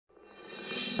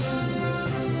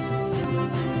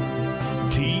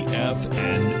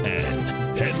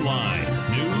TFNN. Headline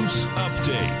News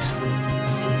Update.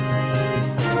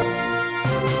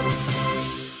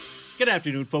 Good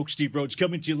afternoon, folks. Steve Rhodes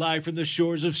coming to you live from the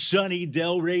shores of sunny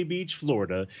Delray Beach,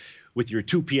 Florida, with your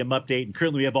 2 p.m. update. And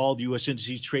currently we have all the U.S.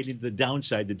 indices trading to the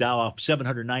downside. The Dow off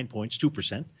 709 points,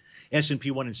 2%.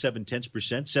 S&P 1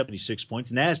 7/10%, 76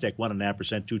 points. NASDAQ 1.5%,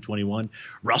 221.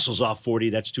 Russell's off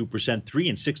 40, that's 2%.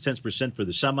 3 6/10% for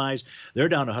the semis. They're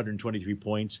down 123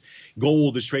 points.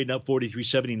 Gold is trading up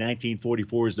 43.70,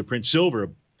 19.44 is the print.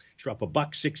 Silver up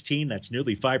 $1.16, that's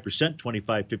nearly 5%.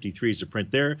 25.53 is the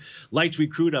print there. Light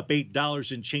sweet crude up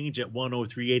 $8 and change at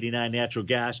 103.89. Natural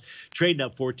gas trading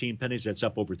up 14 pennies, that's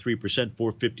up over 3%.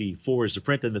 4.54 is the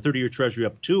print, and the 30-year Treasury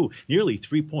up nearly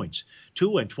 3 points.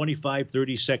 2 and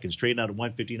 25/30 seconds, trading out at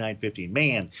 159.50.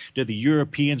 Man, do the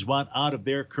Europeans want out of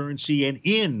their currency and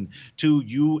into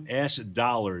U.S.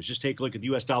 dollars? Just take a look at the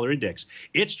U.S. dollar index.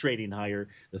 It's trading higher.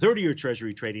 The 30-year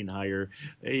Treasury trading higher.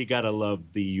 You got to love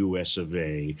the U.S. of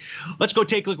A. Let's go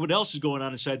take a look at what else is going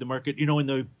on inside the market. You know, in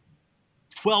the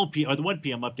 12 p.m. or the 1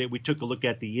 p.m. update, we took a look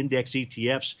at the index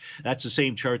ETFs. That's the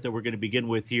same chart that we're going to begin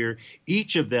with here.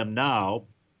 Each of them now,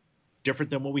 different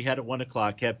than what we had at 1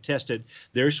 o'clock, have tested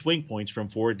their swing points from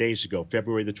 4 days ago,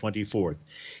 February the 24th.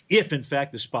 If, in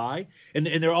fact, the SPY, and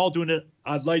they're all doing it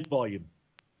on light volume.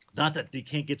 Not that they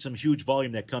can't get some huge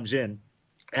volume that comes in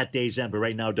at day's end, but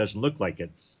right now it doesn't look like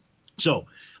it. So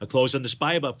a close on the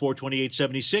SPY about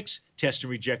 428.76, test and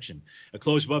rejection. A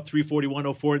close above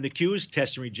 341.04 in the Qs,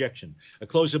 test and rejection. A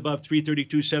close above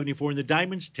 332.74 in the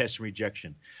diamonds, test and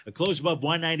rejection. A close above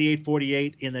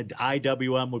 198.48 in the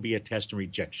IWM would be a test and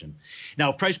rejection.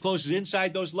 Now, if price closes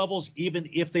inside those levels, even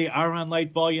if they are on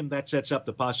light volume, that sets up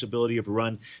the possibility of a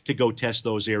run to go test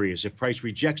those areas. If price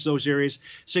rejects those areas,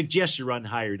 suggests a run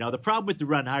higher. Now, the problem with the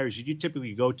run higher is you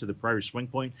typically go to the prior swing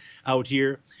point out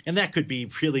here, and that could be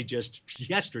really just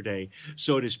yesterday,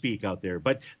 so to speak, out there.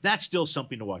 But that's still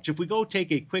something to watch. If we go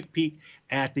take a quick peek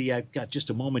at the, I've got just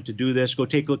a moment to do this, go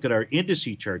take a look at our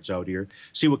indice charts out here,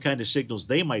 see what kind of signals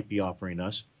they might be offering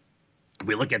us. If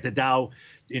we look at the Dow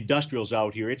Industrials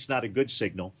out here, it's not a good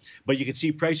signal, but you can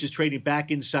see prices trading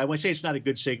back inside. When I say it's not a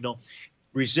good signal,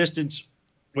 resistance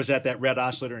was at that red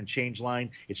oscillator and change line.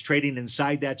 It's trading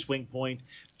inside that swing point,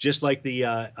 just like the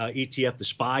ETF, the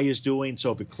SPY is doing.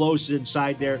 So if it closes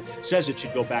inside there, says it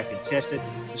should go back and test it.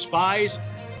 The SPYs,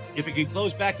 if it can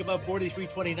close back above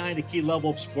 43.29, the key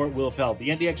level of support will have held. The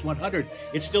NDX 100,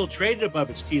 it's still traded above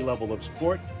its key level of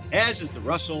support, as is the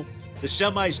Russell. The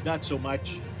semis, not so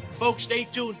much. Folks, stay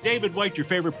tuned. David White, your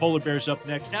favorite polar bear's up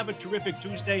next. Have a terrific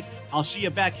Tuesday. I'll see you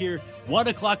back here 1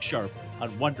 o'clock sharp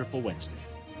on Wonderful Wednesday.